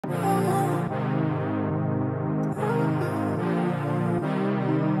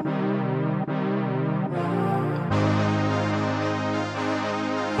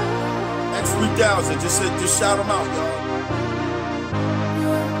3000. Just shout them out, y'all.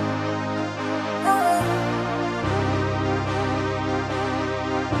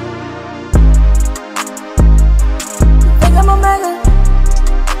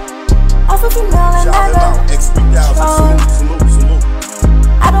 Shout them out, X3000, salute.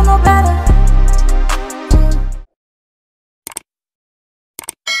 I don't know better.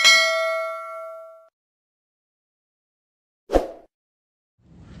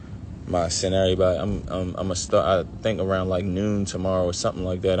 I send everybody. I'm gonna start. I think around like noon tomorrow or something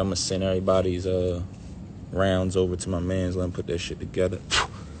like that. I'm gonna send everybody's rounds over to my man's. Let him put that shit together.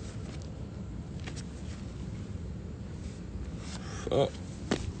 Fuck.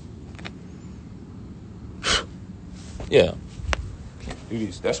 Yeah. Can't do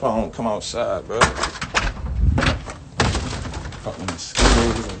these. That's why I don't come outside, bro. Fucking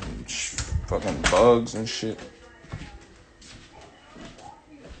mosquitoes and fucking bugs and shit.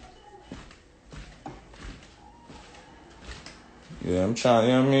 Yeah, I'm trying,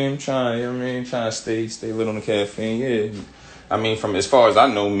 you know what I mean? I'm trying to stay lit on the caffeine, yeah. I mean, from as far as I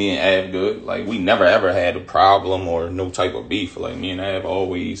know, me and Av good. Like, we never ever had a problem or no type of beef. Like, me and Av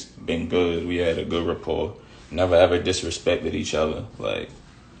always been good. We had a good rapport. Never ever disrespected each other. Like,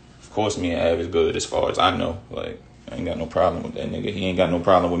 of course, me and Av is good as far as I know. Like, I ain't got no problem with that nigga. He ain't got no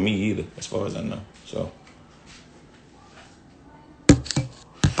problem with me either, as far as I know. So,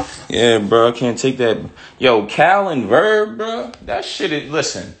 yeah, bro, I can't take that. Yo, Cal and Verb, bro, that shit is,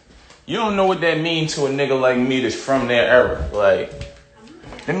 listen, you don't know what that means to a nigga like me that's from their era. Like,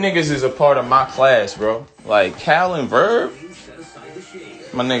 them niggas is a part of my class, bro. Like, Cal and Verb,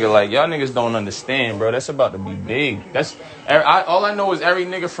 my nigga, like, y'all niggas don't understand, bro. That's about to be big. That's, all I know is every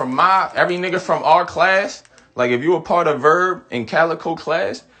nigga from our class, like, if you a part of Verb and Calicoe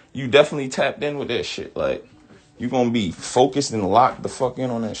class, you definitely tapped in with that shit, like. You gonna be focused and locked the fuck in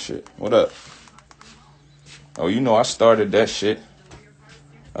on that shit. What up? Oh, you know I started that shit.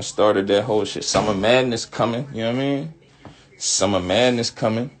 I started that whole shit. Summer Madness coming, you know what I mean? Summer Madness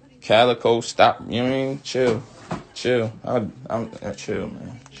coming. Calicoe, stop, you know what I mean? Chill. I'm chill,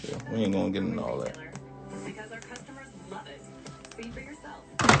 man. Chill. We ain't gonna get into all that. Because our customers love it. See for yourself.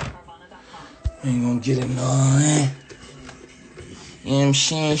 We ain't gonna get into all that. You know what I'm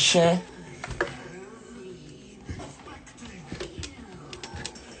saying, sure?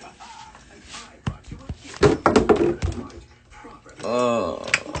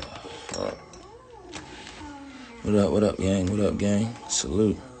 What up, gang? What up, gang?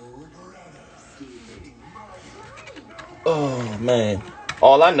 Salute. Oh, man.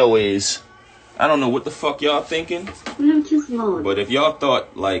 All I know is, I don't know what the fuck y'all thinking. Bluetooth mode. But if y'all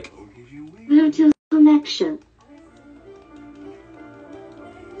thought, like... Bluetooth connection.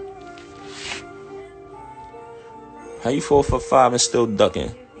 How you 4 for 5 and still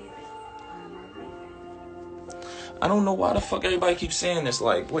ducking? I don't know why the fuck everybody keeps saying this.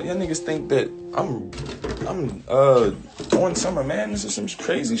 Like, what, y'all niggas think that I'm doing Summer Madness or some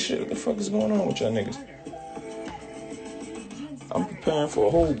crazy shit? What the fuck is going on with y'all niggas? I'm preparing for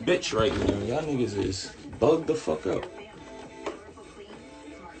a whole bitch right now. Y'all niggas is bugged the fuck up.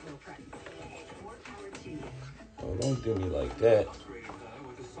 Oh, don't do me like that.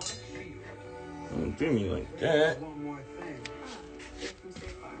 Don't do me like that.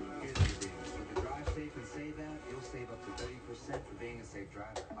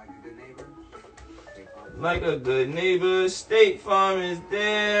 Like a good neighbor, State Farm is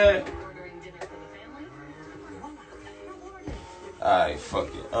there. Alright, fuck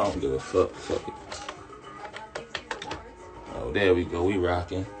it. I don't give a fuck. Fuck it. Oh, there we go. We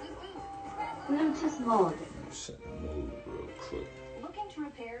rocking. Bluetooth mode. Set the mood real quick. Looking to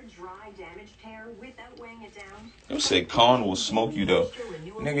repair dry, damaged hair without weighing it down? Them said Con will smoke you though.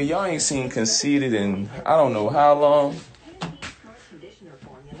 Nigga, y'all ain't seen Conceited in I don't know how long.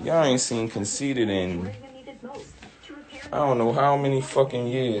 Y'all ain't seen Conceited in I don't know how many fucking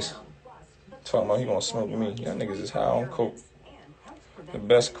years. Talking about he gonna smoke me. Y'all niggas is high on coke. The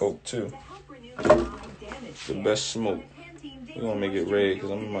best coke too. The best smoke. We gonna make it red because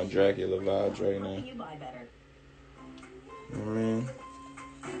I'm in my Dracula vibes right now. You know what I mean?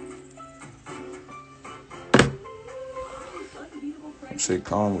 I said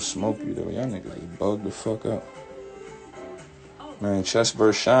Con will smoke you though. Y'all niggas is bugged the fuck up. Man, Chess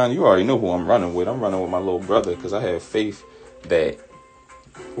vs. Shine, you already know who I'm running with. I'm running with my little brother because I have faith that,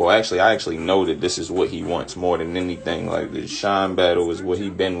 well, actually, I actually know that this is what he wants more than anything. Like, the Shine battle is what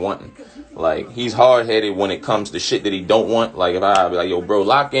he been wanting. Like, he's hard-headed when it comes to shit that he don't want. Like, if I be like, yo, bro,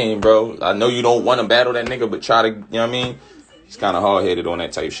 lock in, bro. I know you don't want to battle that nigga, but try to, you know what I mean? He's kind of hard-headed on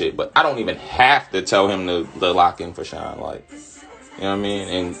that type shit. But I don't even have to tell him to lock in for Shine. Like, you You know what I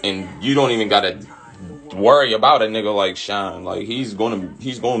mean? And you don't even gotta worry about a nigga like Sean. Like he's gonna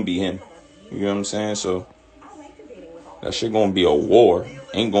be him. You know what I'm saying? So that shit gonna be a war.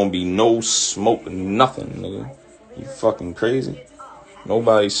 Ain't gonna be no smoke, nothing, nigga. You fucking crazy?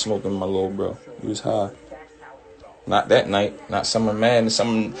 Nobody's smoking my little bro. He was high. Not that night. Not Summer Madness.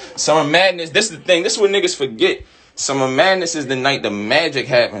 Summer Madness. This is the thing. This is what niggas forget. Summer Madness is the night the magic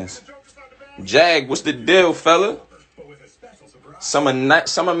happens. Jag, what's the deal, fella? Summer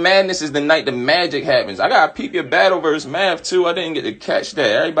Madness is the night the magic happens. I gotta peep your battle verse math too. I didn't get to catch that.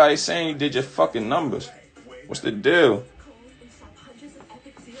 Everybody's saying you did your fucking numbers. What's the deal?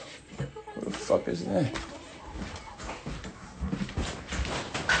 What the fuck is that?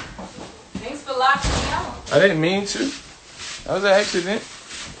 Thanks for locking me out. I didn't mean to. That was an accident.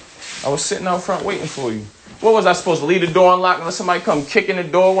 I was sitting out front waiting for you. What was I supposed to leave the door unlocked and let somebody come kick in the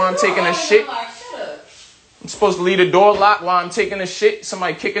door while I'm taking a shit? I'm supposed to leave the door locked while I'm taking a shit?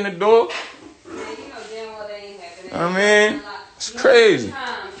 Somebody kicking the door? Yeah, you know damn well they ain't having it. I mean, it's crazy.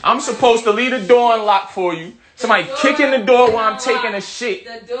 I'm supposed to leave the door unlocked for you. Somebody kicking the door while I'm taking a shit.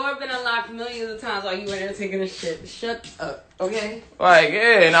 The door been unlocked millions of times while you were there taking a shit. Shut up, okay? Like,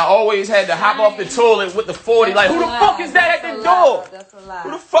 yeah, and I always had to hop off the toilet with the 40. Like, who the fuck is that at the door? That's a lie.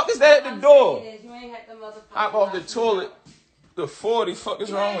 Who the fuck is that at the door? You ain't had the motherfucker Hop off the toilet. The 40, fuck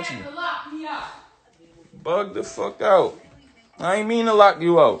is wrong with you? Lock me out. Bug the fuck out. I ain't mean to lock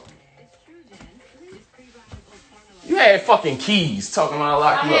you out. You had fucking keys talking about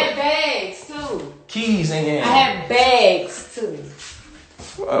lock you I had out. bags too. Keys in there. I had bags too.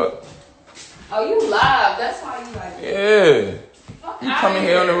 Fuck. Oh, you live. That's why you like it. Yeah. Fuck You outta coming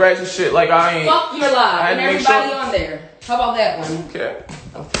here on the ratchet shit like I ain't. Fuck your I live. had And to make everybody sure- on there. How about that one? Okay.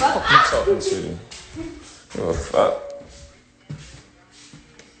 Oh, fuck. I'm talking to you. Give a fuck.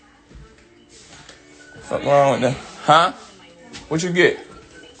 Fuck wrong with that? Huh? What you get?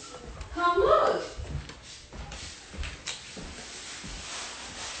 Come look.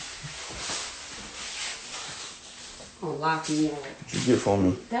 Oh, lock me out. What you get for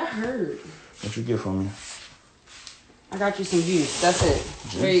me? That hurt. What you get for me? I got you some juice. That's it.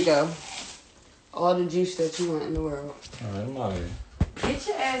 Juice? There you go. All the juice that you want in the world. Alright, I'm out of here. Get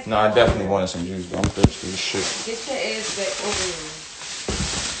your ass No, I back definitely over wanted some juice, but I'm thirsty as shit. here. Get your ass back over here.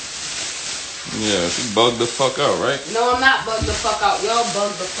 Yeah, she bugged the fuck out, right? No, I'm not bugged the fuck out. Y'all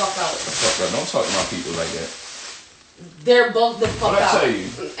bugged the fuck out. Fuck out. Don't talk to my people like that. They're bugged the fuck What'd I out. tell you?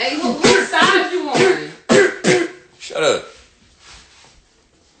 Hey, what side you on? Shut up.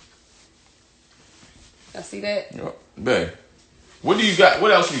 Y'all see that? Yo, babe. What do you got?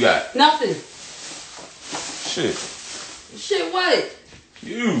 What else you got? Nothing. Shit. Shit, what?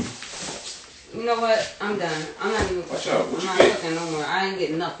 You. You know what? I'm done. I'm not even Watch cooking. out. What I'm you not get? cooking no more. I ain't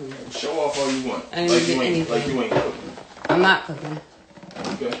getting nothing. Show off all you want. I didn't Like get you ain't. anything. Like you ain't cooking. I'm not cooking.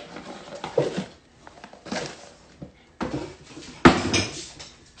 Okay.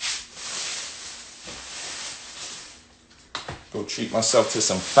 Go treat myself to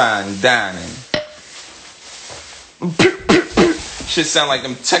some fine dining. Shit sound like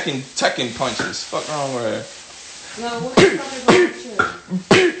them Tekken punches. Fuck wrong with her. No, what the fuck is wrong with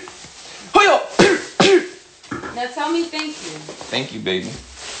you? Hoyo! Now tell me thank you. Thank you, baby.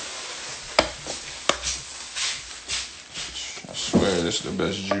 I swear, this is the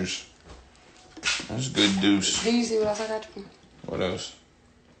best juice. That's good juice. Do you see what else I got you? What else?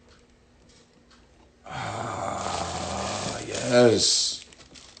 Ah, yes.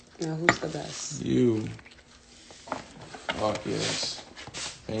 Now who's the best? You. Fuck yes.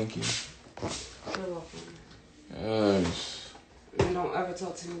 Thank you. You're welcome. Yes. And don't ever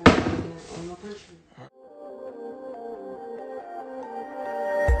talk to me like that again or no country.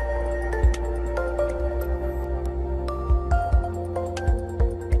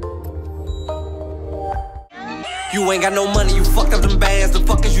 You ain't got no money, you fucked up them bands, the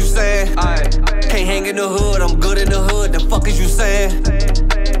fuck is you saying? Can't hang in the hood, I'm good in the hood, the fuck is you saying?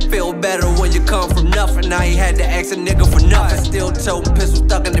 Feel better when you come from nothing, now he had to ask a nigga for nothing. Still toting pistols,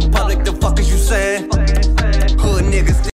 thuggin' in public, the fuck is you saying? Hood niggas